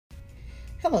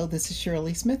Hello, this is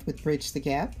Shirley Smith with Bridge the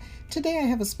Gap. Today I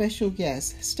have a special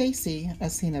guest, Stacey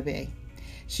Aasiya-Bey.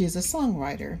 She is a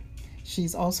songwriter.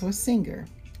 She's also a singer,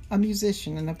 a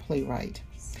musician, and a playwright.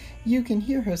 You can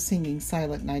hear her singing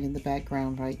Silent Night in the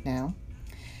background right now.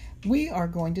 We are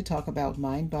going to talk about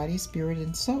mind, body, spirit,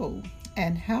 and soul,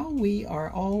 and how we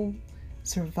are all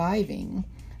surviving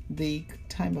the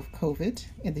time of COVID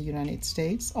in the United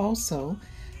States. Also,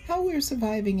 how we're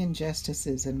surviving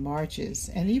injustices and marches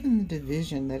and even the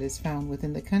division that is found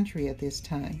within the country at this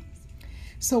time.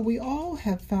 So we all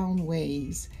have found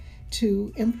ways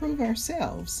to improve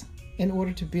ourselves in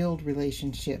order to build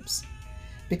relationships.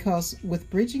 Because with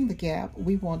Bridging the Gap,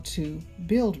 we want to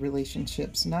build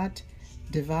relationships, not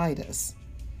divide us.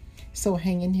 So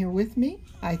hang in here with me.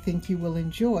 I think you will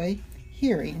enjoy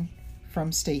hearing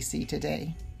from Stacey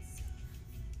today.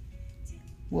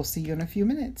 We'll see you in a few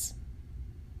minutes.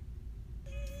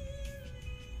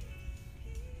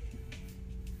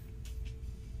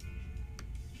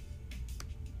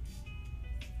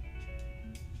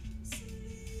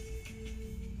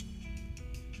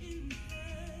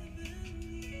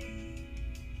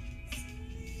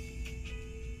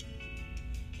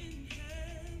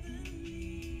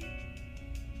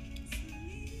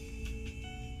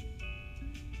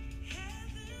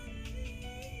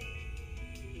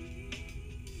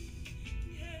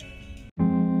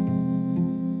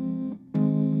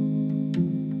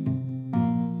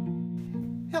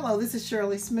 Hello, this is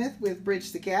Shirley Smith with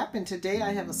Bridge the Gap, and today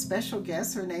I have a special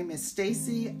guest. Her name is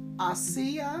Stacey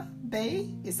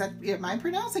Aasiya-Bey. Am I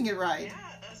pronouncing it right? Yeah,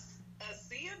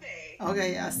 Aasiya-Bey.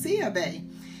 Okay, Aasiya-Bey.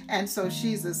 And so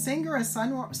she's a singer, a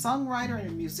songwriter, and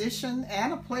a musician,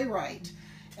 and a playwright.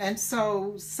 And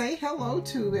so say hello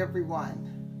to everyone.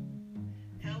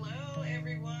 Hello,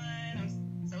 everyone.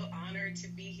 I'm so honored to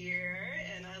be here,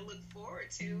 and I look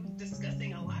forward to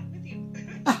discussing a lot with you.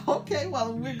 Okay,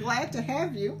 well, we're glad to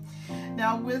have you.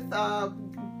 Now, with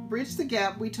Bridge the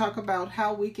Gap, we talk about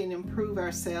how we can improve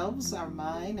ourselves, our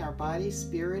mind, our body,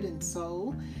 spirit, and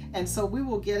soul. And so we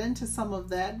will get into some of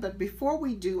that. But before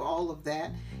we do all of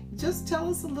that, just tell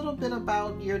us a little bit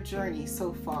about your journey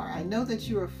so far. I know that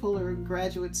you're a Fuller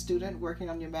graduate student working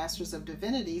on your Master's of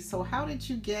Divinity. So how did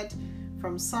you get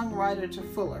from songwriter to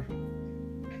Fuller?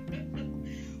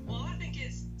 Well, I think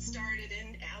it started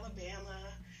in Alabama,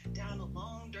 down a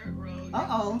long dirt road.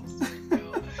 Uh-oh.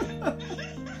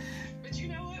 But you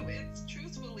know what? It's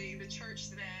truthfully the church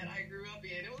that I grew up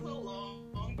in. It was a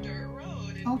long dirt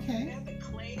road. And Okay. It had the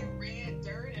clay and red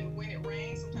dirt, and when it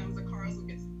rained, sometimes the cars would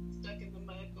get stuck in the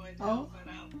mud going down.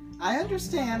 I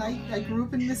understand. I grew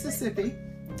up in Mississippi.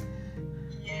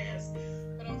 Yes,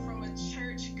 but I'm from a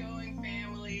church-going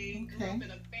family. Grew Okay. up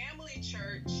in a family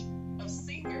church of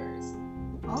singers.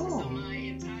 Oh. So my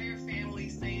entire family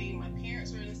sang. My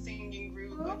parents were in a singing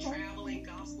group, a Oh. traveling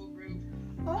gospel group.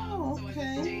 Oh, So at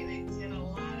okay. this day, they did a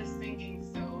lot of singing.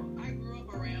 So I grew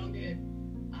up around it.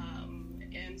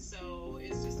 And so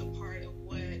it's just a part of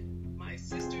what my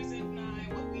sisters and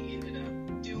I, what we ended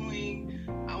up doing.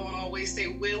 I won't always say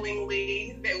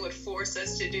willingly, they would force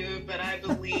us to do it, but I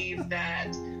believe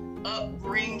that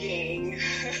upbringing,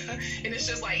 and it's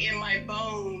just like in my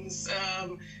bones,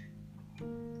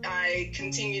 I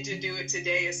continue to do it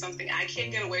today. Is something I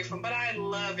can't get away from, but I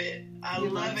love it. I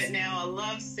love it now. I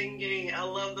love singing. I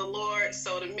love the Lord.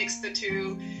 So to mix the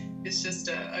two is just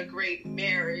a great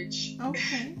marriage.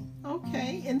 Okay.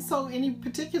 Okay. And so any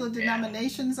particular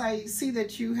denominations? Yeah. I see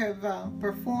that you have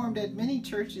performed at many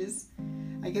churches,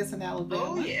 I guess in Alabama.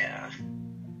 Oh, yeah.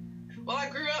 Well, I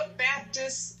grew up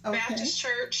Baptist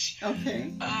church.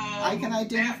 Okay. I can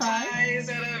identify. Baptized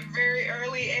at a very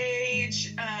early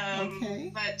age.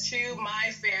 Okay. But to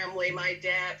my family, my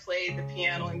dad played the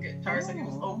piano and guitar, so he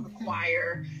was over the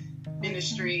choir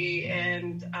ministry.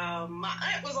 And my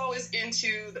aunt was always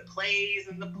into the plays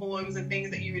and the poems and things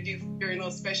that you would do during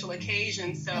those special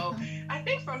occasions. So I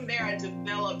think from there I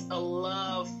developed a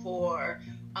love for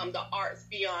the arts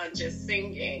beyond just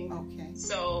singing. Okay.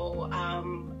 So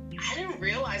I didn't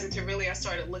realize until really I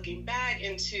started looking back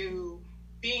into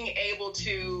being able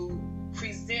to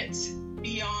present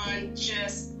beyond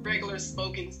just regular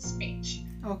spoken speech.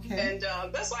 Okay. And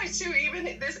that's why, too, even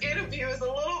this interview is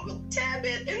a little tad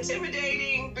bit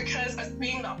intimidating because as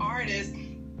being the artist,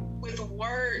 with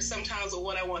words, sometimes of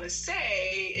what I want to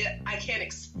say, I can't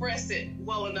express it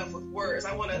well enough with words.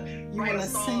 I want to write a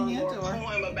song or a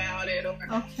poem about it, or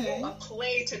a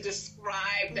play to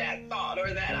describe that thought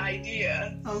or that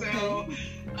idea. Okay. So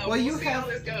well, we'll see how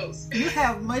this goes. You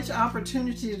have much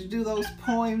opportunity to do those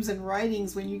poems and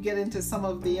writings when you get into some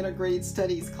of the integrated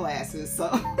studies classes. So.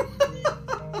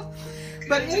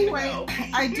 But anyway,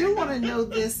 I do want to know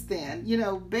this then,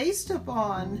 based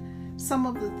upon some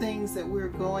of the things that we're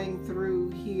going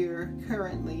through here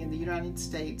currently in the United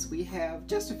States, we have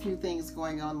just a few things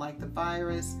going on like the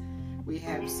virus. We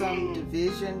have some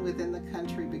division within the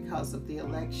country because of the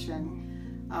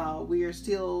election. We are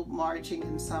still marching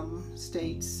in some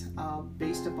states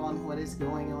based upon what is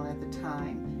going on at the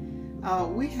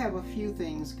time. We have a few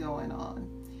things going on.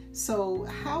 So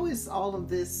how is all of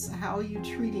this, how are you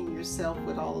treating yourself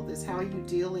with all of this? How are you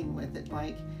dealing with it?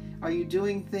 Like, are you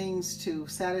doing things to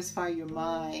satisfy your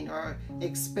mind or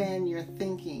expand your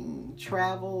thinking,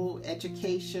 travel,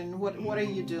 education? What are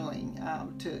you doing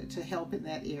to help in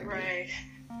that area? Right.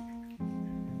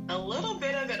 A little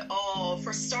bit of it all.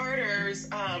 For starters,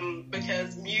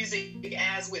 because music,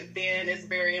 as with Ben, is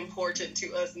very important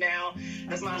to us now,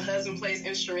 as my husband plays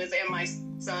instruments and my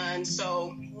son.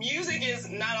 So music is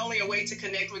not only a way to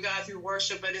connect with God through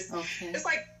worship, but it's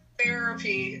like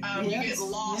therapy. You get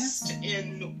lost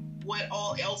in what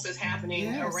all else is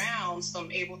happening around. So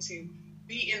I'm able to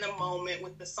be in the moment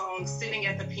with the song, sitting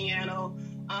at the piano.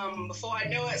 Before I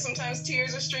know it, sometimes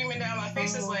tears are streaming down my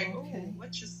face. It's like,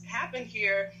 what just happened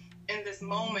here in this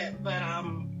moment? But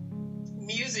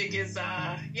music is,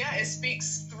 it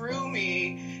speaks through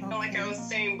me. And like I was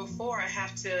saying before, I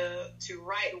have to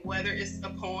write, whether it's a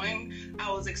poem.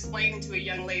 I was explaining to a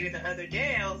young lady the other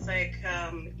day, I was like,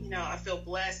 I feel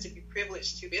blessed to be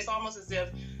privileged to. It's almost as if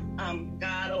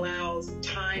God allows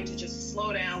time to just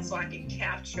slow down so I can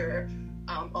capture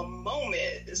a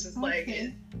moment. It's just like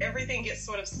everything gets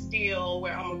sort of still,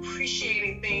 where I'm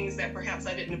appreciating things that perhaps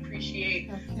I didn't appreciate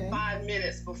 5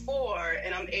 minutes before,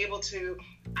 and I'm able to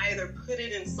either put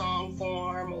it in song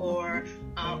form or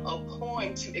a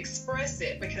poem to express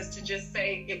it, because to just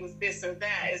say it was this or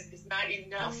that is not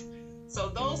enough. So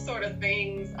those sort of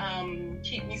things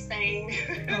keep me sane,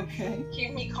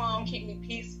 keep me calm, keep me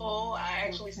peaceful. I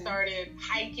actually started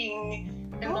hiking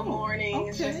in the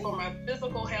mornings just for my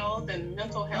physical health and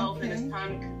mental health, and it's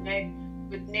time to connect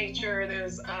with nature.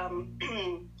 There's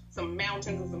some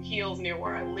mountains and some hills near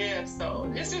where I live, so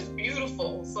it's just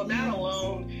beautiful. So that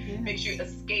alone makes you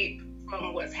escape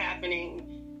from what's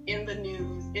happening in the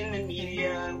news, in the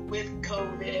media, with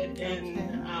COVID,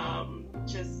 and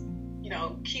just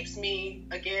keeps me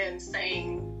again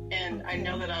sane. And I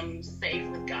know that I'm safe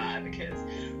with God, because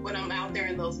when I'm out there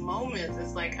in those moments,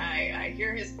 it's like I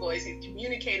hear his voice. He's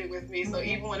communicated with me. So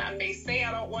even when I may say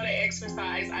I don't want to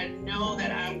exercise, I know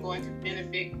that I'm going to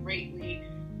benefit greatly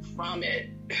from it.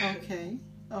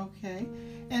 Okay.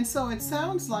 And so it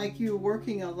sounds like you're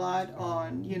working a lot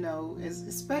on,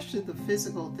 especially the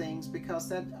physical things, because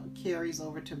that carries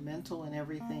over to mental and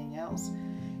everything else.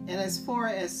 And as far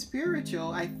as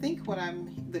spiritual, I think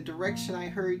the direction I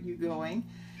heard you going,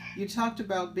 you talked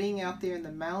about being out there in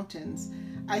the mountains.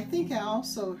 I think I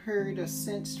also heard a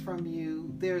sense from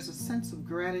you, there's a sense of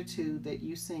gratitude that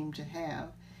you seem to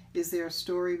have. Is there a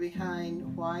story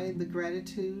behind why the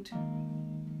gratitude?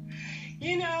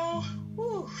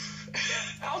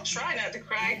 I'll try not to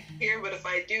cry here, but if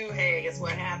I do, hey, it's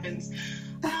what happens.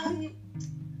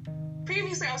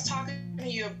 Previously, I was talking to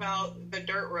you about the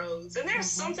dirt roads, and there's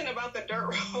something about the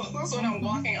dirt roads when I'm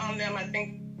walking on them. I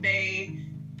think they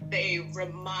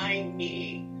remind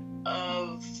me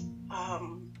of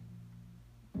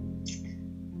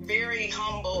very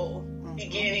humble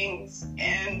beginnings,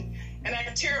 and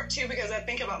I tear up too, because I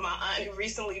think about my aunt who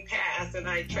recently passed, and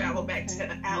I traveled back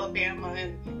to Alabama,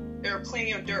 and there are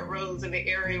plenty of dirt roads in the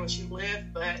area where she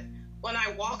lived, but when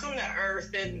I walk on the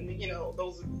earth and,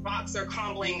 those rocks are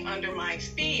crumbling under my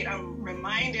feet, I'm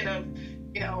reminded of,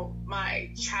 my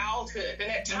childhood,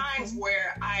 and at times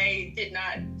where I did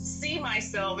not see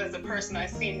myself as the person I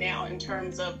see now, in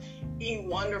terms of being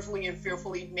wonderfully and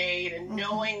fearfully made, and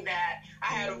knowing that I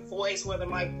had a voice, whether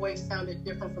my voice sounded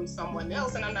different from someone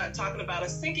else. And I'm not talking about a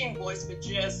singing voice, but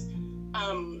just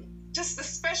the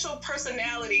special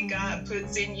personality God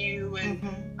puts in you, and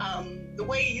the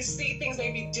way you see things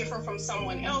may be different from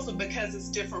someone else, but because it's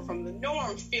different from the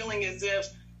norm, feeling as if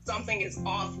something is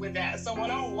off with that. So when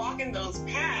I'm walking those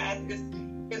paths,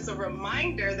 it's a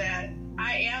reminder that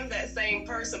I am that same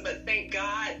person, but thank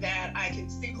God that I can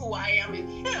see who I am in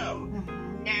Him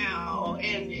now,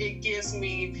 and it gives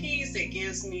me peace, it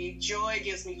gives me joy, it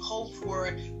gives me hope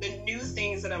for the new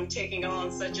things that I'm taking on,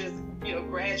 such as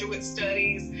graduate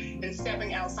studies, and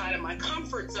stepping outside of my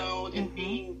comfort zone and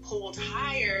being pulled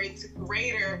higher into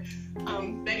greater,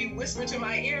 that He whispered to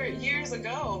my ear years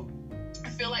ago. I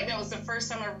feel like that was the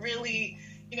first time I really,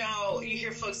 you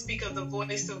hear folks speak of the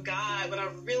voice of God, but I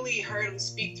really heard Him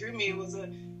speak through me. It was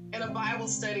in a Bible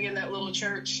study in that little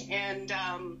church, and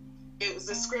it was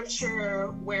a scripture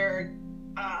where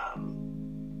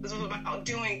this was about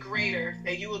doing greater,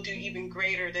 that you will do even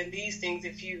greater than these things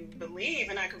if you believe.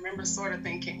 And I can remember sort of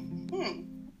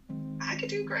thinking, I could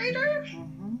do greater?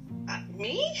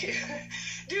 Me?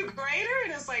 Do greater?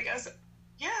 And it's like, I said,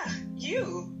 yeah,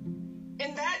 you.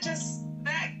 And that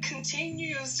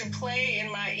continues to play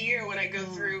in my ear when I go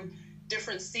through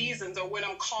different seasons, or when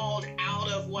I'm called out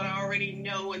of what I already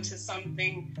know into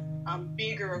something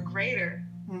bigger or greater.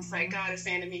 It's like God is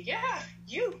saying to me, yeah,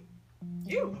 you can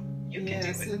do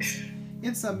it.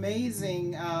 It's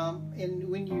amazing. And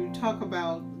when you talk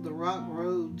about the rock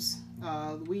roads,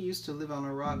 we used to live on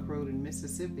a rock road in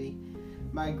Mississippi.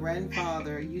 My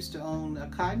grandfather used to own a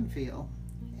cotton field,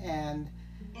 and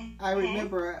I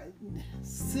remember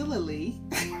sillily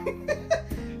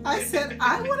I said,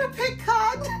 I want to pick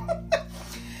cotton.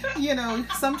 You know,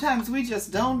 sometimes we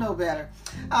just don't know better.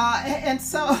 And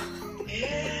so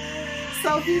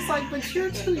he's like, but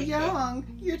you're too young.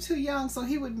 You're too young. So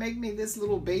he would make me this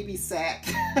little baby sack.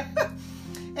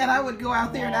 And I would go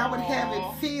out there and I would have it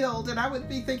filled. And I would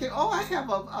be thinking, oh, I have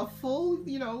a full,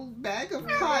 bag of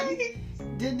cotton.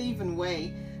 Didn't even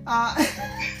weigh.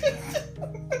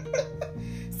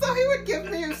 So he would give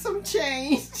me some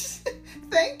change.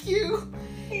 Thank you.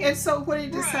 And so what he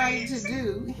decided to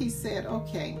do, he said,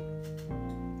 okay,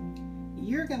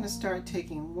 you're going to start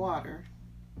taking water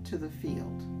to the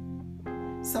field.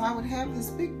 So I would have this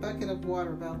big bucket of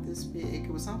water about this big.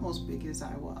 It was almost big as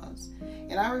I was.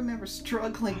 And I remember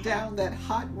struggling down that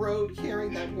hot road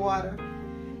carrying that water.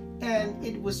 And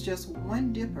it was just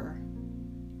one dipper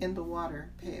in the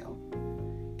water pail.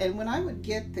 And when I would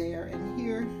get there and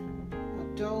hear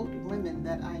adult women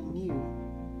that I knew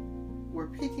were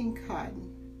picking cotton,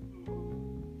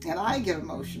 and I get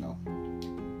emotional,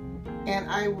 and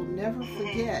I will never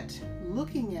forget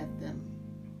looking at them.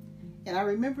 And I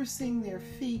remember seeing their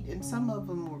feet, and some of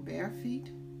them were bare feet,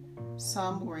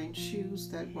 some were in shoes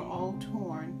that were all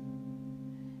torn,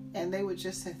 and they would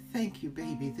just say, thank you,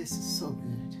 baby, this is so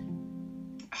good.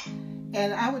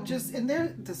 And I would just, and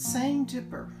they're the same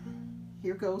dipper.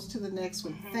 Here goes to the next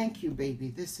one. Thank you, baby,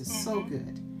 this is so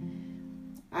good.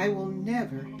 I will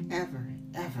never, ever,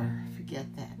 ever forget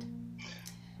that.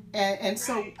 And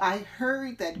so I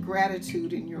heard that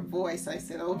gratitude in your voice. I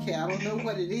said, okay, I don't know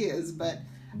what it is, but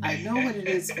I know what it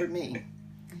is for me.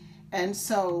 And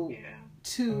so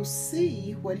to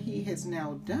see what he has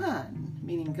now done,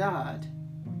 meaning God,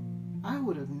 I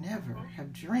would have never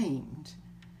have dreamed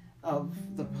of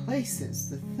the places,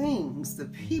 the things, the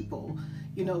people,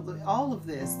 all of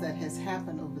this that has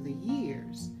happened over the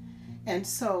years. And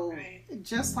so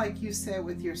just like you said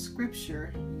with your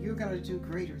scripture, you're going to do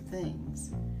greater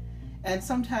things. And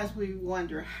sometimes we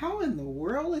wonder, how in the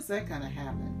world is that going to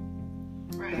happen?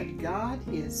 But God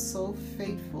is so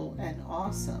faithful and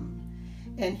awesome.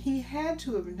 And he had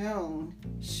to have known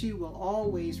she will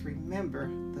always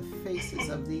remember the faces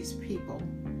of these people.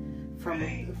 From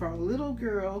a little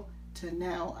girl to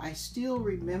now, I still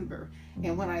remember.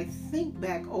 And when I think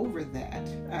back over that,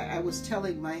 I was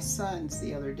telling my sons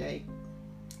the other day,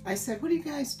 I said, what are you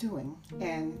guys doing?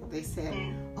 And they said,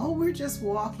 oh, we're just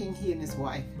walking, he and his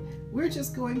wife. We're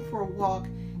just going for a walk.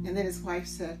 And then his wife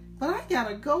said, but I got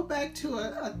to go back to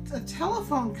a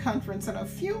telephone conference in a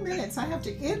few minutes. I have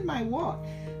to end my walk.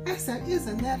 I said,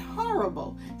 isn't that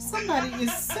horrible? Somebody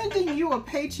is sending you a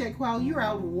paycheck while you're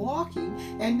out walking,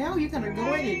 and now you're going to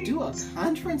go in and do a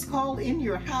conference call in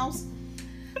your house.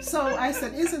 So I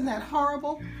said, isn't that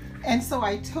horrible? And so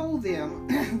I told them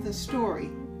the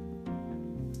story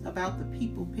about the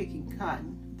people picking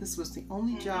cotton. This was the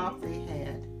only job they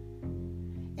had.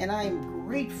 And I am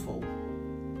grateful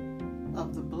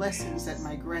of the blessings that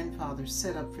my grandfather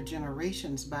set up for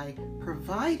generations by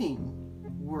providing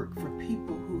work for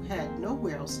people who had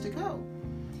nowhere else to go.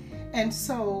 And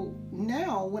so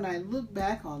now when I look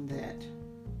back on that,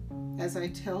 as I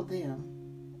tell them,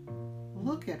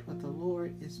 look at what the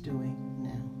Lord is doing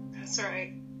now. That's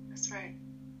right. That's right.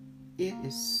 It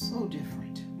is so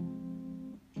different.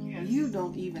 Yes. You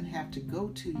don't even have to go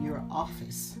to your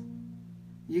office.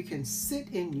 You can sit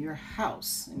in your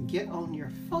house and get on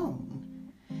your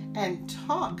phone and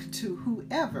talk to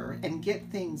whoever and get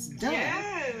things done.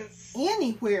 Yes.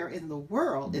 Anywhere in the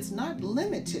world. It's not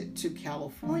limited to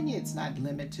California. It's not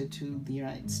limited to the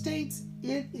United States.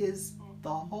 It is the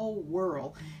whole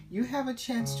world. You have a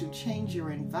chance to change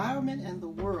your environment and the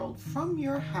world from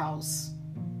your house,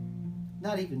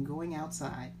 not even going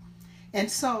outside. And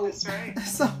so, that's right.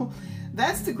 So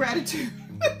that's the gratitude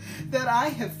that I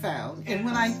have found. And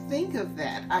when I think of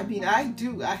that, I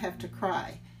have to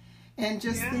cry and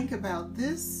just think about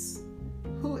this.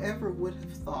 Whoever would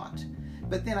have thought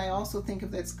But then I also think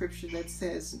of that scripture that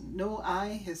says, no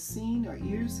eye has seen or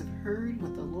ears have heard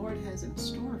what the Lord has in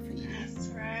store for you. That's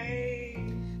right.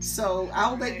 So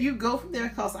I'll let you go from there,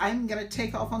 because I'm going to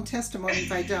take off on testimony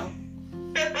if I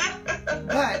don't.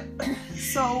 But,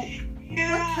 so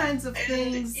what kinds of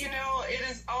things? You know, it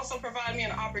has also provided me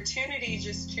an opportunity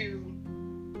just to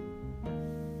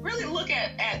really look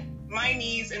at my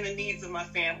needs and the needs of my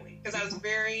family. Because I was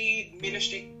very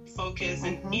ministry focused,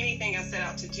 and anything I set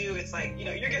out to do, it's like, you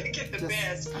know, you're going to get the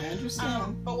best. I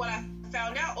understand. But what I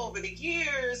found out over the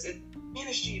years,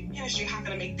 ministry, how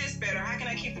can I make this better? How can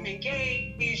I keep them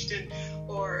engaged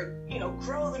or, you know,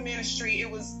 grow the ministry?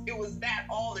 It was that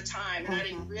all the time, and I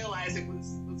didn't realize it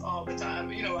was all the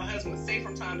time. You know, my husband would say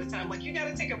from time to time, like, you got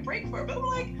to take a break for it. But I'm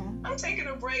like, I'm taking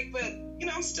a break, but, you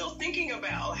know, I'm still thinking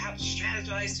about how to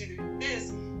strategize to do this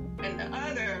and the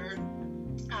other.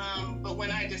 But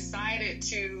when I decided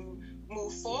to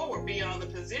move forward beyond the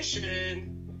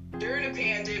position during the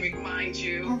pandemic, mind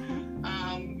you,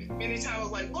 many times I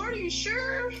was like, Lord, are you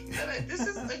sure that this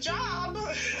is a job?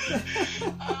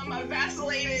 I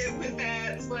vacillated with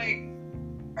that. It's like,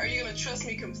 are you going to trust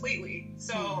me completely?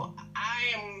 So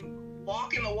I am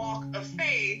walking the walk of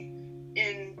faith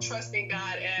in trusting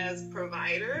God as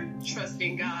provider,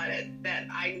 trusting God that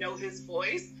I know his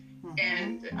voice,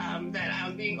 and that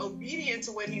I'm being obedient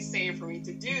to what he's saying for me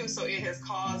to do. So it has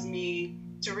caused me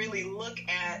to really look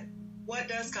at, what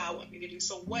does God want me to do?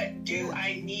 So what do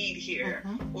I need here?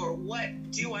 Or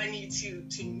what do I need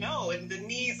to know? And the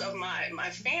needs of my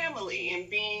family, and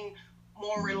being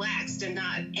more relaxed and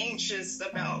not anxious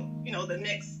about, you know, the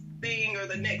next thing or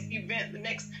the next event, the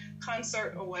next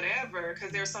concert or whatever.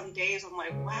 Because there's some days I'm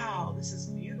like, wow, this is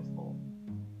beautiful.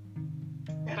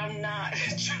 And I'm not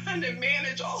trying to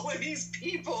manage all of these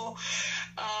people,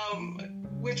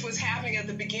 which was happening at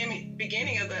the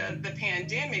beginning of the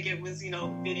pandemic. It was, you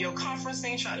know, video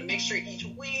conferencing, trying to make sure each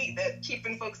week that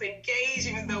keeping folks engaged,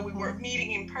 even though we weren't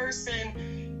meeting in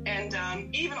person.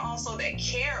 And even also that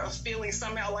care of feeling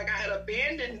somehow like I had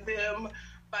abandoned them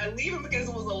by leaving, because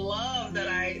it was a love that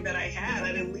I had.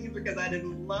 I didn't leave because I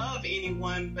didn't love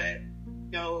anyone, but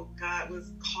you know, God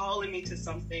was calling me to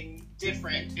something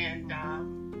different, and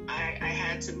I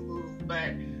had to move.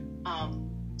 But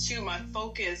to my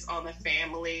focus on the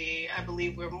family, I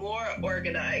believe we're more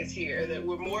organized here, that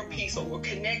we're more peaceful, we're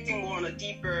connecting more on a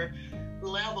deeper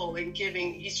level and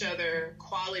giving each other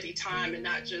quality time, and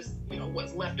not just, you know,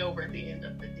 what's left over at the end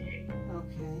of the day.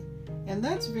 Okay. And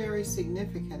that's very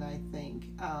significant, I think.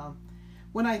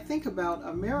 When I think about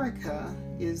America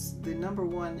is the number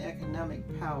one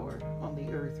economic power on the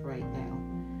earth right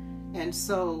now. And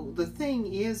so the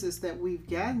thing is that we've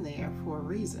gotten there for a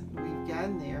reason. We've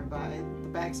gotten there by the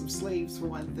backs of slaves, for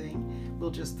one thing.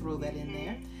 We'll just throw that in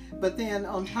there. But then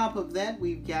on top of that,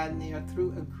 we've gotten there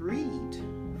through a greed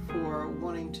for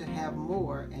wanting to have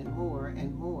more and more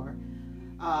and more.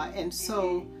 And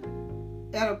so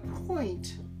at a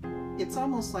point, it's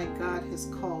almost like God has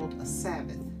called a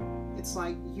Sabbath. It's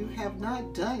like, you have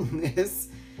not done this.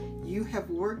 You have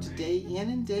worked day in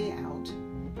and day out.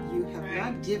 You have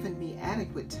not given me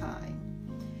adequate time.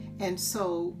 And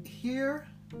so here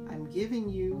I'm giving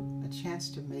you a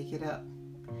chance to make it up.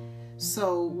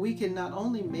 So we can not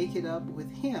only make it up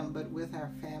with him, but with our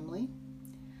family.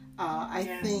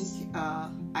 I think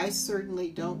I certainly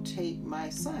don't take my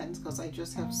sons, because I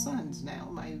just have sons now.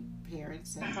 My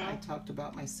parents, and I talked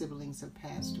about my siblings have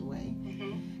passed away.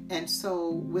 And so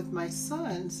with my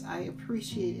sons, I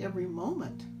appreciate every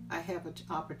moment I have an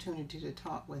opportunity to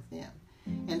talk with them.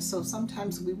 And so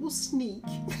sometimes we will sneak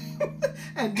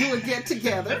and do a get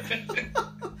together,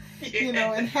 you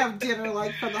know, and have dinner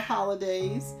like for the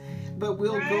holidays. But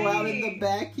we'll go out in the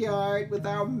backyard with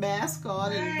our mask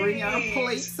on and bring our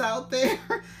plates out there,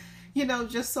 you know,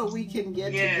 just so we can get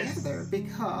together,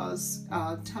 because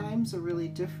times are really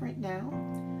different now.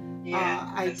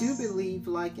 I do believe,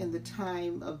 like in the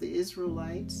time of the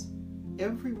Israelites,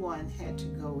 everyone had to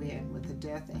go in when the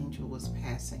death angel was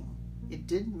passing. It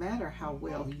didn't matter how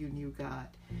well you knew God.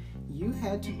 You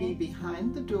had to be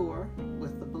behind the door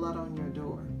with the blood on your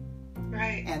door.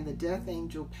 Right. And the death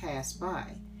angel passed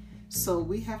by. So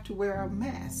we have to wear our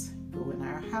masks, go in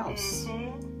our house,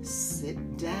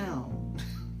 sit down.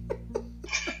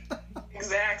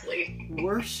 Exactly.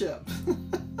 Worship.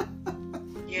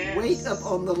 Yes. Wait up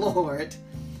on the Lord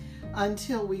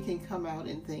until we can come out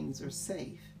and things are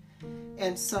safe.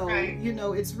 And so, you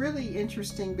know, it's really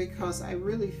interesting, because I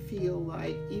really feel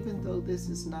like, even though this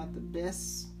is not the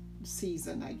best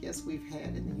season, I guess, we've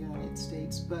had in the United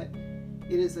States, but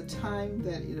It is a time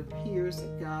that it appears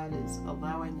that God is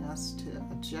allowing us to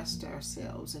adjust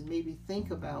ourselves and maybe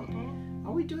think about,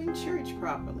 are we doing church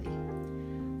properly?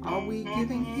 Are we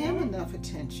giving Him enough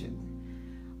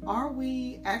attention? Are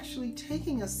we actually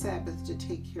taking a Sabbath to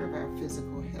take care of our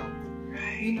physical health?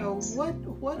 You know,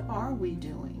 what are we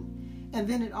doing? And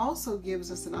then it also gives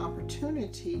us an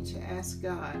opportunity to ask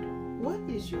God, what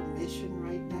is your mission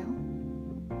right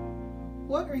now?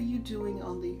 What are you doing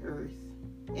on the earth?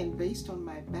 And based on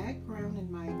my background and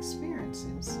my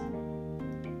experiences,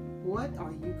 what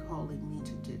are you calling me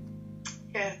to do?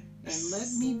 Yes. And let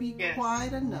me be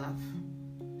quiet enough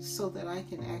so that I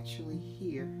can actually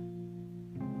hear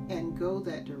and go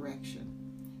that direction.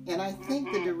 And I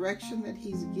think the direction that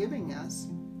He's giving us,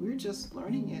 we're just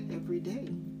learning it every day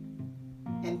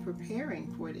and preparing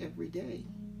for it every day.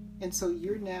 And so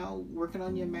you're now working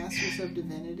on your Masters of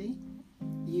Divinity.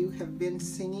 You have been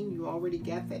singing. You already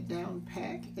got that down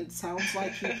pat. It sounds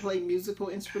like you play musical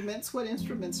instruments. What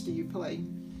instruments do you play?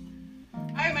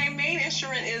 My main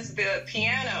instrument is the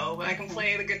piano, but I can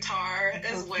play the guitar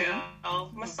as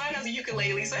well. My son has a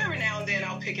ukulele, so every now and then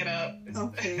I'll pick it up.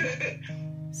 Okay.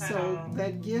 So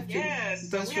that gift,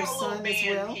 does your son as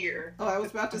well? Here. Oh, I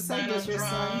was about to say, does your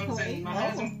son play? And my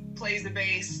husband plays the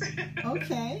bass.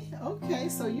 Okay.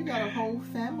 So you got a whole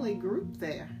family group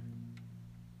there.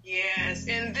 Yes,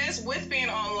 and this, with being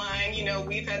online, you know,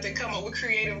 we've had to come up with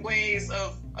creative ways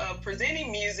of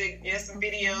presenting music, some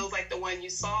videos like the one you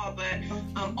saw, but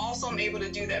also I'm able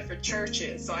to do that for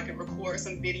churches, so I can record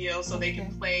some videos so they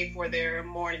can play for their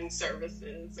morning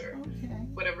services or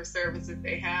whatever services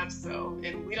they have,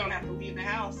 and we don't have to leave the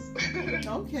house.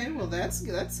 Okay, well that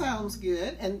sounds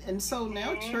good. And so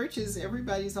now churches,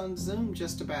 everybody's on Zoom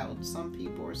just about. Some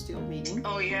people are still meeting.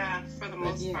 Oh yeah, for the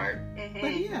most part.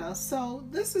 But yeah, so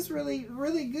this is really,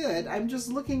 really good. I'm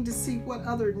just looking to see what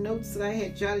other notes that I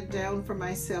had jotted down for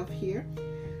myself here.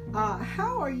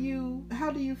 How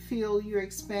do you feel you're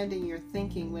expanding your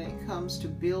thinking when it comes to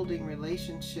building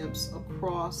relationships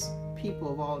across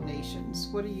people of all nations?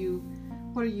 What are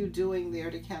you doing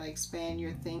there to kind of expand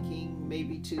your thinking,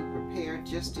 maybe to prepare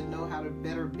just to know how to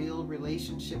better build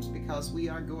relationships, because we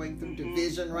are going through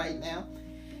division right now,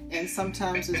 and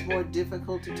sometimes it's more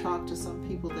difficult to talk to some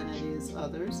people than it is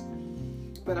others.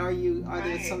 But are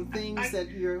there some things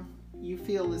that you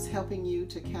feel is helping you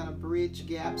to kind of bridge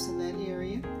gaps in that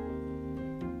area?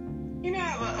 You know, I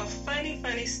have a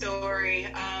funny story.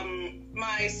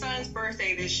 My son's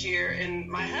birthday this year, and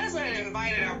my husband had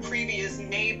invited our previous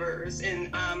neighbors,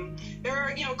 and they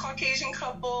were, Caucasian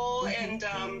couple and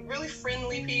really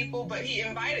friendly people, but he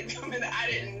invited them and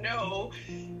I didn't know,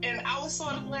 and I was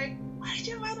sort of like, why did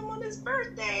you invite them on his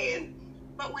birthday?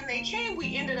 But when they came,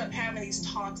 we ended up having these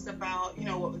talks about,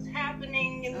 what was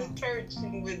happening in the church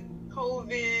and with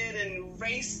COVID and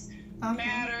race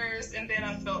matters, and then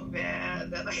I felt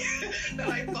bad that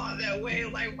I thought that way,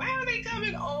 like, why are they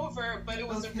coming over? But it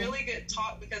was a really good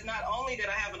talk, because not only did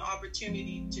I have an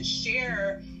opportunity to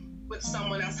share with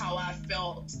someone else how I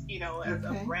felt, as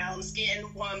a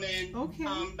brown-skinned woman,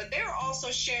 but they were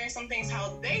also sharing some things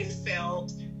how they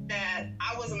felt that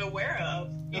I wasn't aware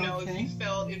of.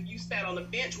 If you sat on a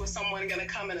bench with someone going to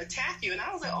come and attack you, and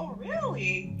I was like, oh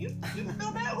really? You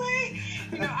feel that way?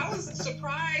 I was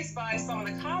surprised by some of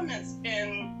the comments,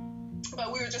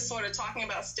 but we were just sort of talking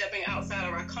about stepping outside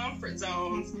of our comfort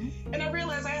zones, and I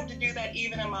realized I have to do that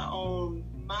even in my own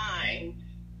mind,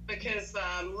 because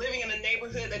living in a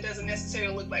neighborhood that doesn't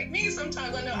necessarily look like me,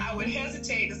 sometimes I know I would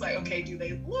hesitate. It's like, okay, do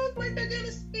they look like they're going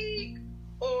to speak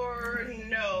or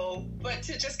no? But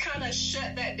to just kind of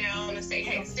shut that down and say,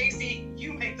 hey, Stacey,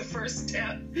 you make the first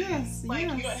step. Yes. You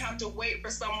don't have to wait for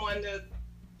someone to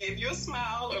give you a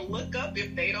smile or look up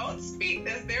if they don't speak.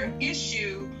 That's their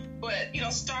issue. But,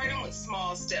 starting with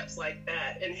small steps like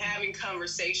that and having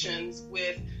conversations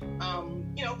with,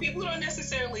 people who don't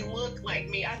necessarily look like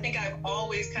me. I think I've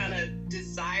always kind of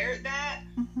desired that,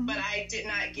 but I did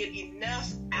not get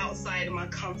enough outside of my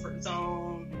comfort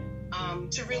zone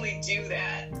to really do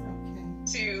that.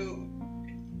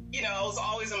 I was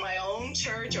always in my own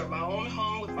church or my own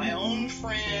home with my own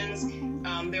friends.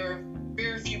 There were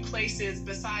very few places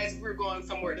besides we were going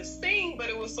somewhere to sing, but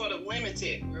it was sort of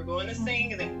limited. We were going to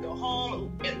sing and then we'd go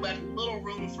home. It left little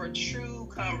room for true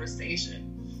conversation.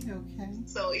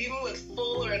 So even with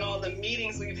Fuller and all the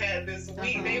meetings we've had this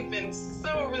week, they've been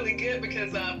so really good,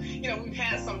 because we've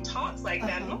had some talks like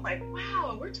that, and I'm like,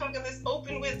 wow, we're talking this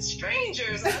open with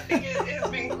strangers, and I think it has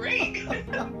been great.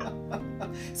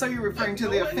 So you're referring to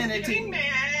the affinity?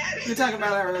 You're talking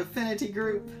about our affinity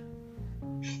group?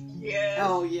 Yes.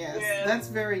 Oh yes. That's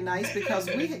very nice, because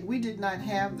we did not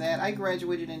have that. I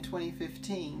graduated in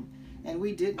 2015. And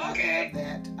we did not have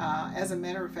that. As a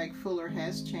matter of fact, Fuller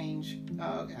has changed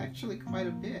actually quite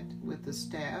a bit with the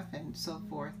staff and so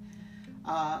forth.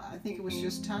 I think it was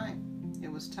just time.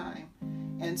 It was time.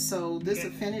 And so this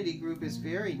affinity group is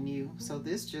very new. So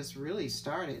this just really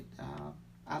started.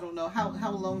 I don't know,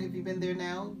 how long have you been there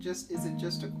now? Is it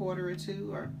just a quarter or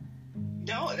two, or?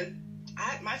 No,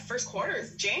 my first quarter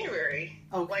is January.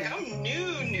 Okay. Like, I'm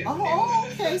new. Oh,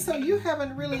 okay. So you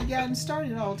haven't really gotten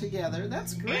started altogether.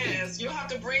 That's great. Yes, you'll have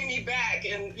to bring me back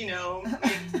in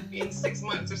 6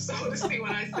 months or so to see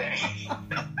what I say.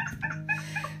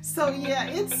 So yeah,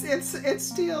 it's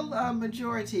still a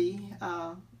majority,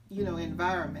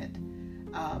 environment.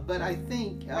 But I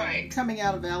think coming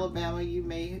out of Alabama, you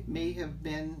may have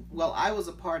been, well, I was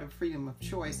a part of Freedom of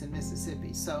Choice in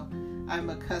Mississippi, so I'm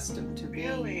accustomed to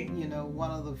being,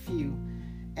 one of the few.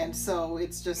 And so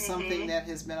it's just something that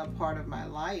has been a part of my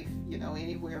life,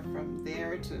 anywhere from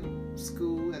there to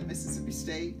school at Mississippi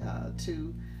State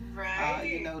to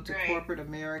corporate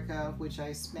America, which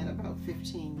I spent about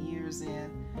 15 years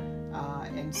in.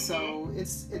 And so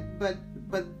but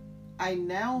I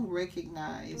now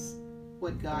recognize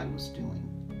what God was doing.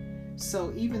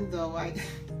 So even though I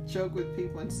joke with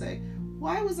people and say,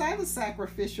 why was I the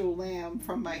sacrificial lamb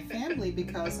from my family?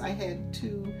 Because I had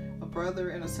a brother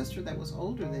and a sister that was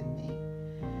older than me.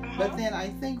 But then I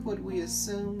think what we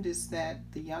assumed is that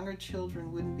the younger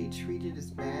children wouldn't be treated as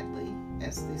badly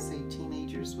as they say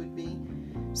teenagers would be.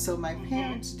 So my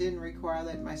parents didn't require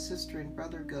that my sister and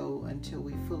brother go until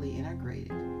we fully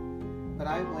integrated. But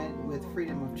I went with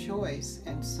freedom of choice,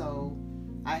 and so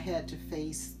I had to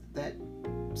face that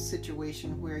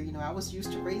situation where, I was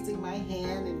used to raising my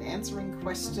hand and answering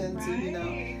questions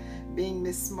and, being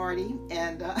Miss Smarty.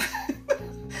 And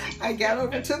I got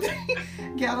over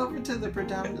to the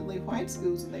predominantly white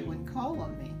schools, and they wouldn't call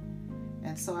on me.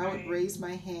 And so I would raise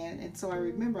my hand. And so I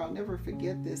remember, I'll never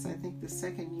forget this. I think the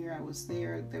second year I was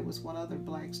there was one other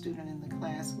black student in the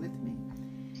class with me.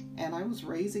 And I was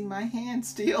raising my hand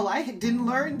still. I didn't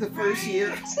learn the first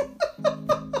year.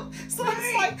 So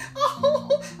it's like,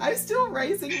 I'm still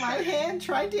raising my hand,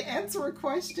 trying to answer a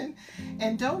question.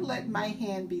 And don't let my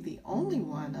hand be the only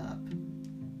one up.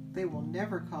 They will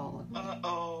never call on me.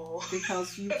 Uh-oh.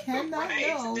 Because you cannot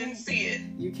know. Didn't see it.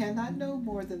 You cannot know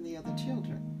more than the other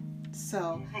children.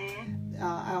 So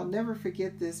I'll never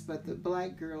forget this, but the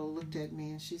black girl looked at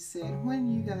me and she said, when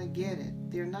are you going to get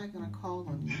it? They're not going to call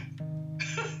on you.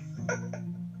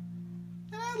 And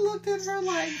I looked at her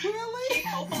like, really?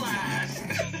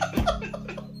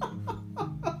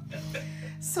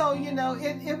 So,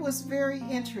 it was very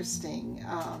interesting.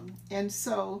 And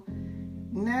so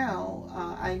now,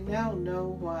 I now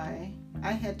know why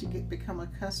I had to become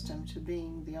accustomed to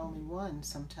being the only one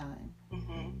sometime.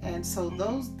 And so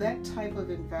that type of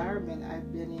environment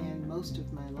I've been in most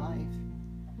of my life.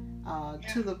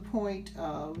 To the point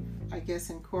of, I guess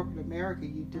in corporate America,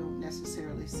 you don't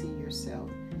necessarily see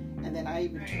yourself. And then I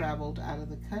even traveled out of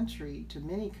the country to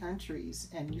many countries,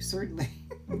 and you certainly,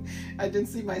 I didn't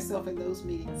see myself in those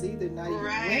meetings either, not even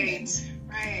women.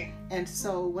 Right. And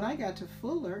so when I got to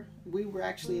Fuller, we were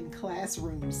actually in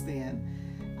classrooms then.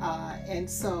 And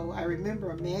so I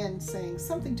remember a man saying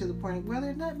something to the point of, well,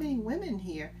 there are not many women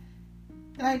here.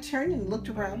 And I turned and looked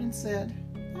around and said,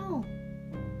 oh,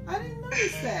 I didn't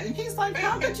notice that. And he's like,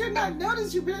 how could you not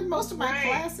notice? You've been in most of my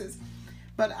classes.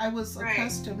 But I was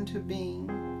accustomed to being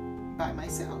by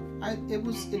myself. It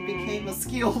became a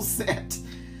skill set.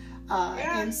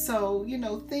 And so,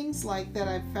 things like that,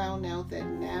 I've found out that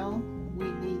now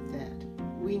we need that.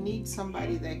 We need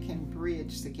somebody that can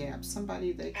bridge the gap,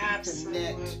 somebody that can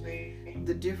connect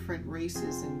the different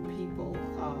races and people.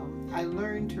 I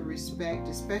learned to respect,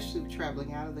 especially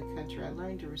traveling out of the country, I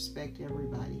learned to respect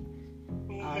everybody.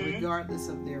 Regardless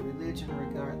of their religion,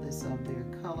 regardless of their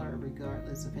color,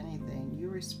 regardless of anything. You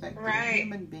respect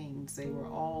human beings. They were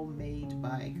all made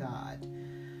by God.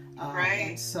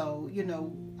 And so,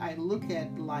 I look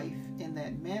at life in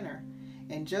that manner.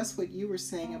 And just what you were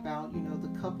saying about, the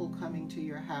couple coming to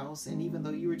your house, and even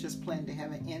though you were just planning to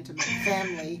have an intimate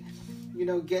family,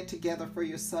 get together for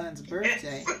your son's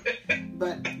birthday.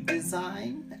 But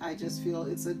design, I just feel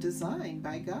it's a design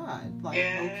by God. Like,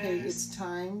 okay, it's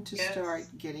time to start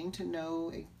getting to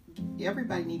know.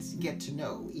 Everybody needs to get to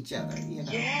know each other,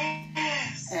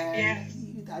 Yes. And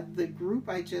the group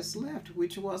I just left,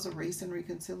 which was a race and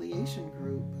reconciliation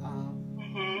group,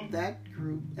 that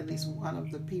group, at least one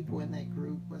of the people in that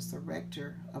group was the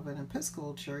rector of an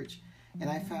Episcopal church. And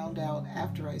I found out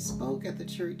after I spoke at the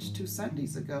church 2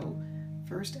 Sundays ago,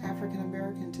 first African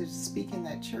American to speak in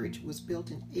that church was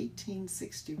built in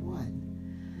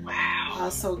 1861. Wow.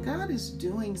 So God is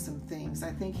doing some things.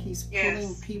 I think He's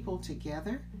pulling people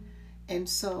together. And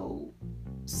so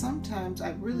sometimes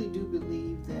I really do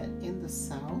believe that in the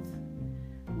South,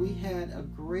 we had a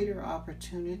greater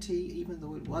opportunity, even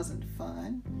though it wasn't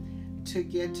fun, to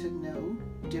get to know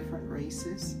different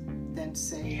races than,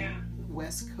 say,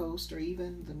 West Coast or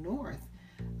even the North.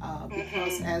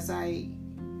 Because as I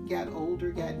got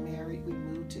older, got married, we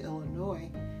moved to Illinois.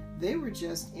 They were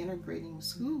just integrating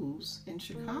schools in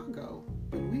Chicago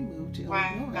when we moved to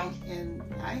Illinois, and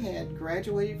I had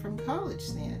graduated from college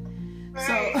then.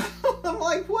 So I'm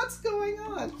like, what's going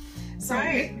on? So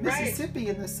Mississippi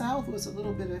in the South was a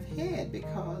little bit ahead,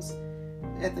 because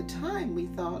at the time we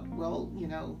thought, well, you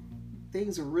know,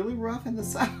 things are really rough in the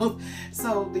South.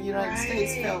 So the United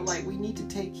States felt like we need to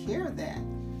take care of that.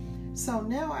 So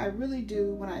now I really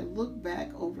do, when I look back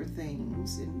over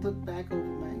things and look back over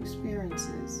my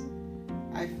experiences,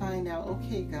 I find out,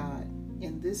 okay, God,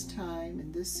 in this time,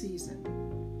 in this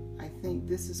season, I think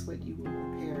this is what you were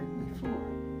preparing me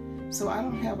for. So I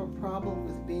don't have a problem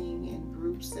with being in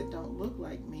groups that don't look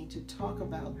like me to talk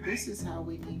about this is how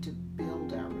we need to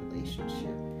build our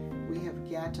relationship. We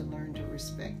have got to learn to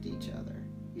respect each other.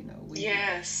 You know,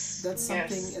 that's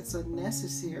something, it's a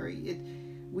necessary.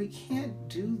 We can't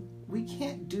do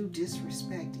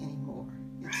disrespect anymore.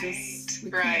 It's just,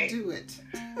 we can't do it.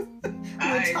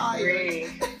 We're tired.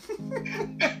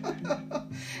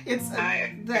 It's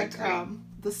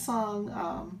the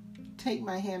song, Take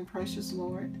My Hand, Precious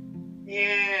Lord.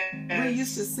 Yeah. We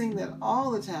used to sing that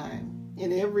all the time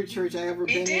in every church I ever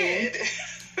been in.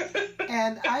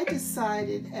 And I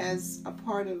decided, as a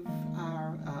part of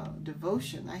our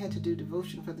devotion, I had to do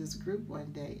devotion for this group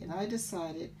one day, and I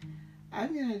decided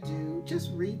I'm going to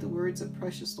just read the words of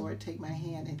Precious Lord, Take My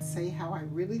Hand, and say how I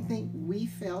really think we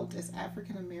felt as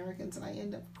African Americans, and I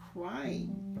end up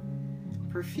crying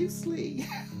profusely.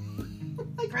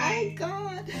 Like, oh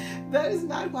God, that is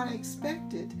not what I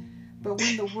expected. But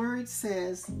when the word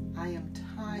says, I am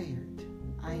tired,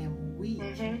 I am weak,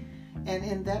 and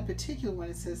in that particular one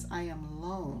it says, I am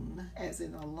alone, as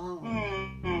in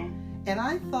alone. And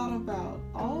I thought about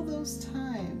all those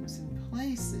times and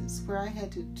places where I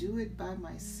had to do it by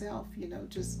myself, you know,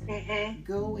 just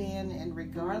go in, and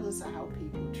regardless of how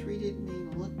people treated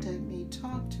me, looked at me,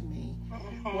 talked to me,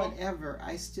 whatever,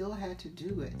 I still had to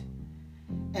do it.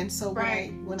 And so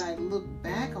when I look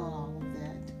back on all of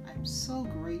that, I'm so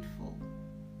grateful,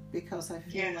 because I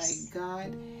feel like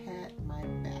God had my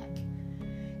back.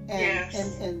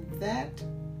 And that,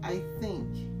 I think,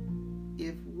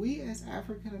 if we as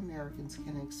African Americans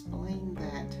can explain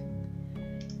that,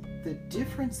 the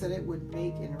difference that it would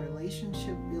make in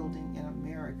relationship building in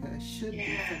America should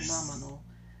be phenomenal.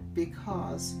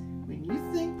 Because when you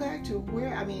think back to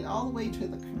where, I mean, all the way to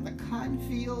from the cotton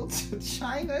field to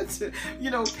China to, you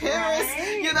know, Paris,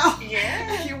 you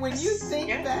know, when you think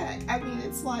back, I mean,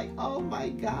 it's like, oh my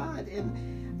God.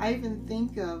 And I even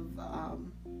think of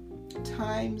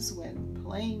times when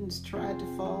planes tried to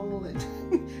fall and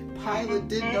pilot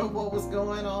didn't know what was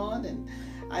going on, and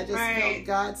I just felt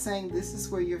God saying, this is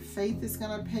where your faith is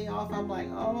going to pay off. I'm like,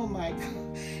 oh my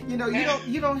God. You know,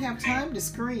 you don't have time to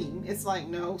scream. It's like,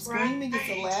 no, screaming is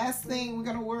the last thing we're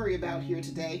going to worry about here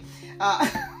today.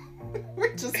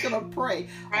 We're just going to pray.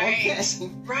 Okay.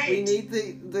 We need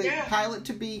the pilot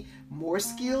to be more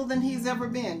skilled than he's ever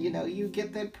been. You know, you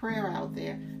get that prayer out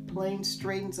there. Plane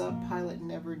straightens up, pilot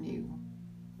never knew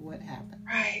what happened.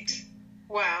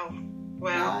 Wow.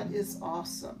 God is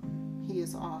awesome. He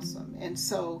is awesome. And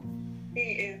so He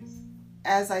is.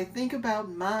 As I think about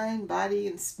mind, body,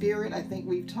 and spirit, I think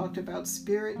we've talked about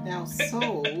spirit. Now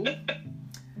soul.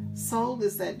 Soul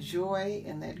is that joy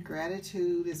and that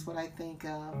gratitude is what I think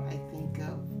of. I think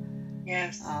of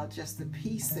just the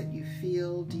peace that you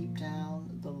feel deep down,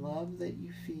 the love that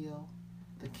you feel,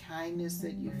 the kindness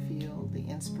that you feel, the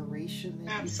inspiration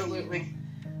that you feel.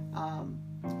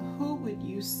 Who would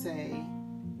you say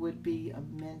would be a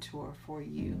mentor for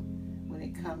you when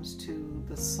it comes to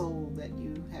the soul that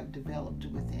you have developed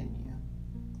within you?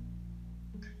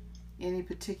 Any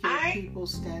particular people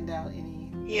stand out?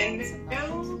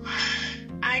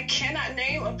 I cannot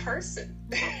name a person.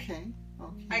 Okay.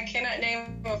 I cannot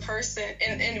name a person.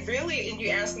 And really, and you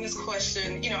ask me this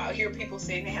question, you know, I hear people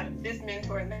saying they have this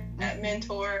mentor and that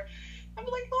mentor. I'm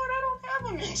like, Lord, I don't have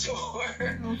a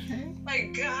mentor. Okay.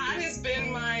 Like, God has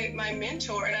been my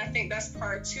mentor, and I think that's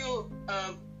part too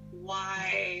of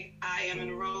why I am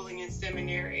enrolling in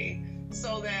seminary,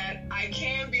 so that I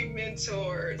can be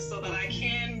mentored, so that I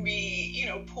can be, you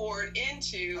know, poured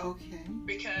into. Okay.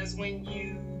 Because when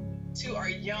you two are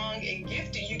young and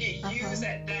gifted, you get used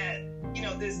at that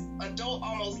this adult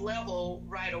almost level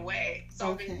right away.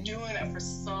 So I've been doing it for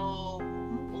so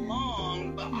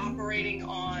long, but operating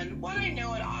on what I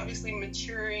know and obviously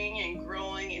maturing and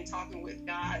growing and talking with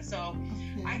God. So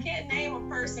I can't name a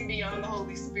person beyond the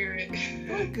Holy Spirit.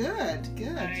 Oh, good.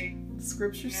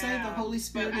 Scriptures say the Holy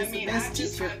Spirit is the best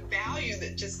teacher. I value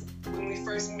that. Just when we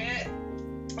first met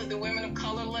with the women of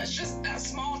color lunch, just that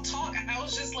small talk, I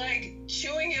was just like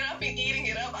chewing it up and eating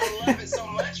it up. I love it so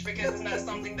much because it's not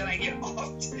something that I get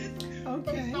often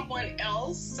from someone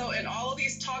else. So in all of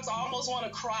these talks, I almost want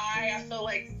to cry. I feel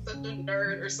like such a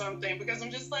nerd or something because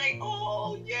I'm just like,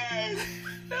 oh yes,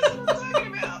 that's what I'm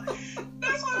talking about.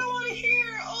 That's what I want to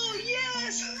hear. Oh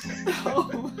yes.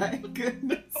 Oh my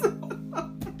goodness.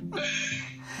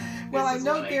 Well, I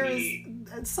know there is.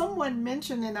 Someone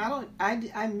mentioned, and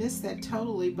I missed that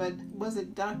totally, but was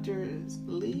it Dr.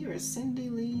 Lee or Cindy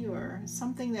Lee or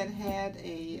something that had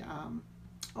a,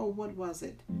 what was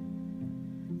it?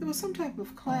 There was some type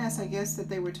of class, I guess, that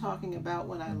they were talking about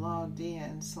when I logged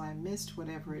in, so I missed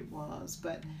whatever it was.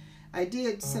 But I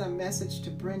did send a message to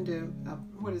Brenda,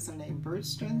 what is her name,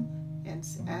 Bergstrand, and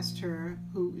asked her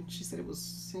who, and she said it was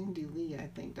Cindy Lee, I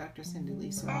think, Dr. Cindy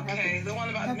Lee. So the one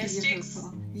about mystics?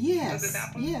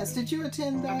 Yes. Did you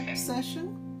attend that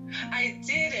session? I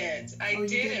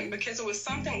didn't because it was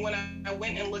something when I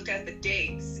went and looked at the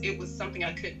dates, it was something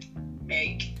I couldn't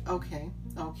make. Okay.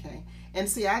 And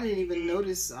see, I didn't even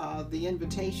notice the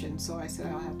invitation, so I said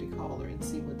I'll have to call her and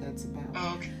see what that's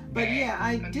about. Okay. But yeah,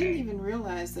 I didn't even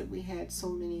realize that we had so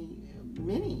many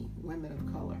women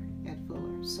of color at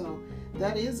Fuller. So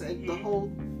that is the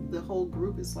whole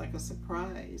group is like a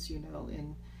surprise,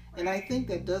 and I think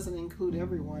that doesn't include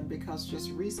everyone because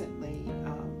just recently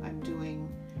I'm doing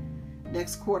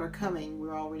next quarter coming.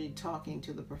 We're already talking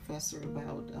to the professor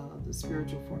about the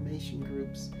spiritual formation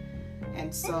groups,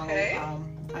 and so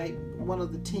one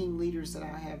of the team leaders that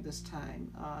I have this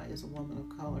time is a woman of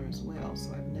color as well.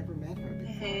 So I've never met her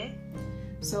before.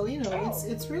 So,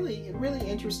 it's really, really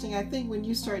interesting. I think when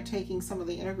you start taking some of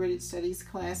the integrated studies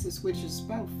classes, which is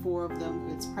about 4 of them,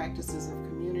 it's practices of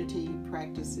community,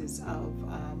 practices of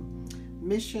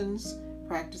missions,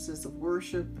 practices of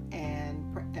worship, and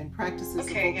practices of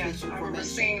vocation formation. I remember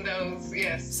seeing those,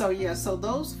 yes. So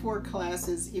those 4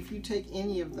 classes, if you take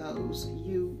any of those,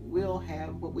 you will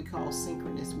have what we call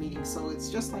synchronous meetings. So it's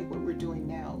just like what we're doing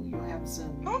now. You'll have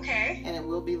Zoom. Okay. And it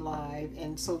will be live,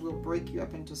 and so we'll break you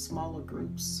up into smaller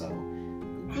groups. So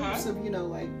groups of,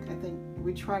 I think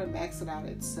we try to max it out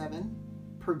at 7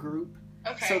 per group.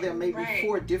 Okay. So there may be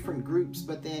 4 different groups,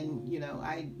 but then,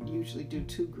 I usually do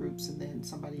 2 groups, and then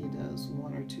somebody does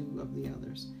 1 or 2 of the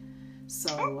others.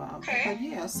 So,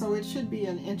 so it should be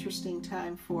an interesting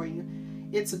time for you.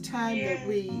 It's a time that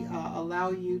we allow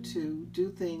you to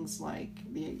do things like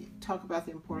talk about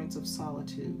the importance of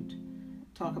solitude,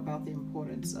 talk about the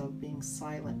importance of being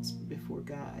silent before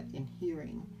God and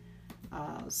hearing.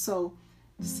 So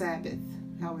Sabbath,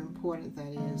 how important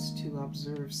that is to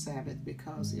observe Sabbath,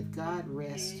 because if God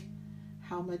rests,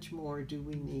 how much more do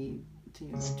we need to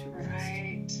rest?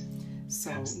 Right.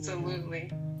 So,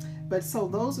 absolutely. But so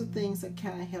those are things that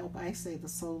kind of help, I say, the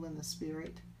soul and the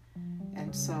spirit.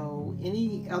 And so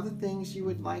any other things you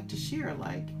would like to share,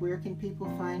 like where can people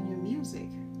find your music?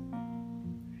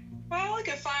 Well, you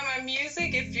can find my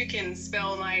music if you can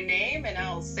spell my name, and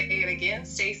I'll say it again,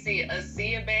 Stacey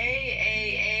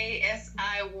Aasiya-Bey,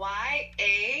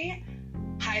 Aasiya-Bey,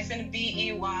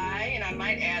 and I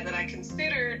might add that I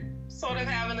considered sort of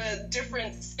having a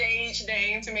different stage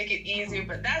name to make it easier,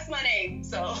 but that's my name,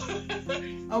 so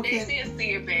Stacey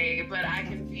Aasiya-Bey, but I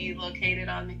can be located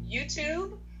on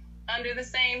YouTube under the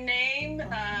same name.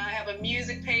 I have a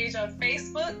music page on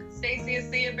Facebook, Stacey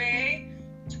Aasiya-Bey,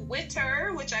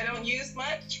 Twitter, which I don't use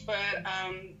much, but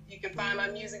you can find my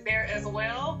music there as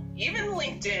well. Even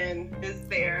LinkedIn is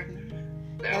there.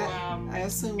 So I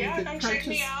assume come check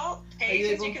me out.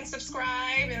 Pages you can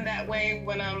subscribe, and that way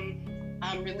when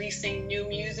I'm releasing new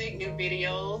music, new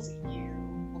videos, you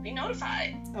will be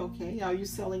notified. Okay. Are you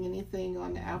selling anything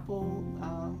on Apple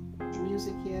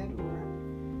Music yet, or?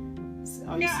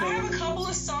 I have a couple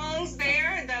of songs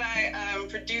there that I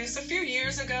produced a few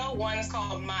years ago. One is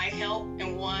called My Help,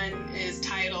 and one is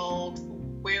titled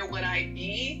Where Would I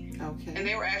Be? Okay. And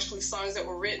they were actually songs that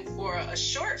were written for a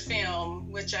short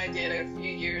film, which I did a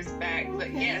few years back.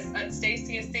 But yes,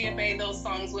 Stacey Aasiya-Bey, those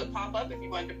songs would pop up if you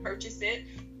wanted to purchase it.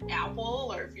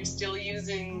 Apple, or if you're still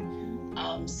using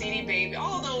CD Baby,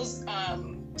 all of those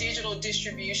digital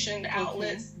distribution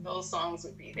outlets, those songs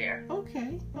would be there.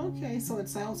 Okay. So it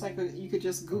sounds like you could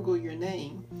just Google your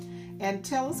name. And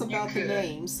tell us about the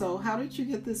name. So how did you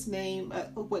get this name?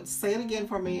 Say it again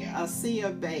for me.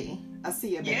 Aasiya-Bey.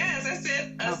 Aasiya-Bey. Yes, that's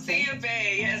it.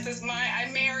 Aasiya-Bey. Yes, I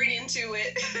married into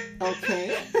it.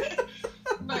 Okay.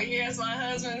 But yes, my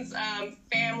husband's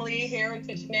family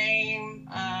heritage name,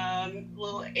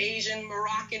 little Asian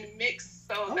Moroccan mix.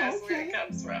 So that's where it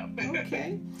comes from.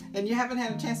 Okay. And you haven't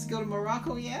had a chance to go to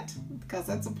Morocco yet? Because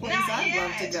that's a place I'd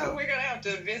love to go. We're going to have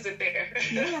to visit there.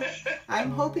 Yeah.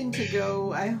 I'm hoping to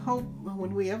go. I hope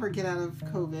when we ever get out of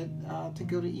COVID to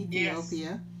go to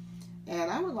Ethiopia. Yes. And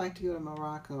I would like to go to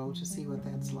Morocco to see what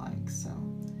that's like. So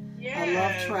I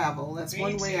love travel. That's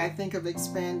one way I think of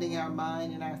expanding our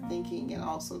mind and our thinking, and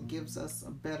also gives us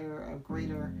a greater,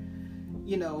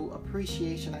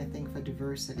 appreciation, I think, for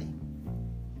diversity.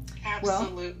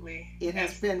 Absolutely. Well, it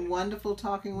has been wonderful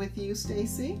talking with you,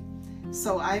 Stacey.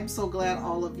 So I'm so glad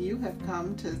all of you have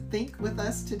come to think with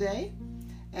us today.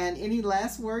 And any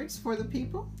last words for the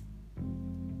people?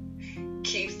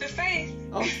 Keep the faith.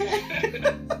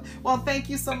 Okay. Well, thank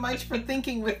you so much for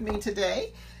thinking with me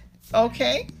today.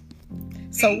 Okay.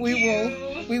 So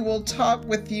we will talk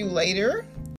with you later.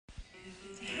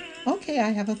 Okay, I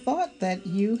have a thought that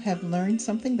you have learned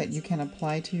something that you can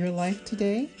apply to your life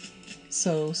today.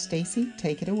 So, Stacey,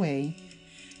 take it away.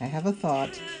 I have a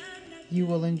thought. You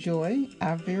will enjoy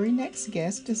our very next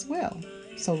guest as well.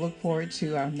 So look forward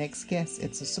to our next guest.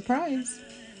 It's a surprise.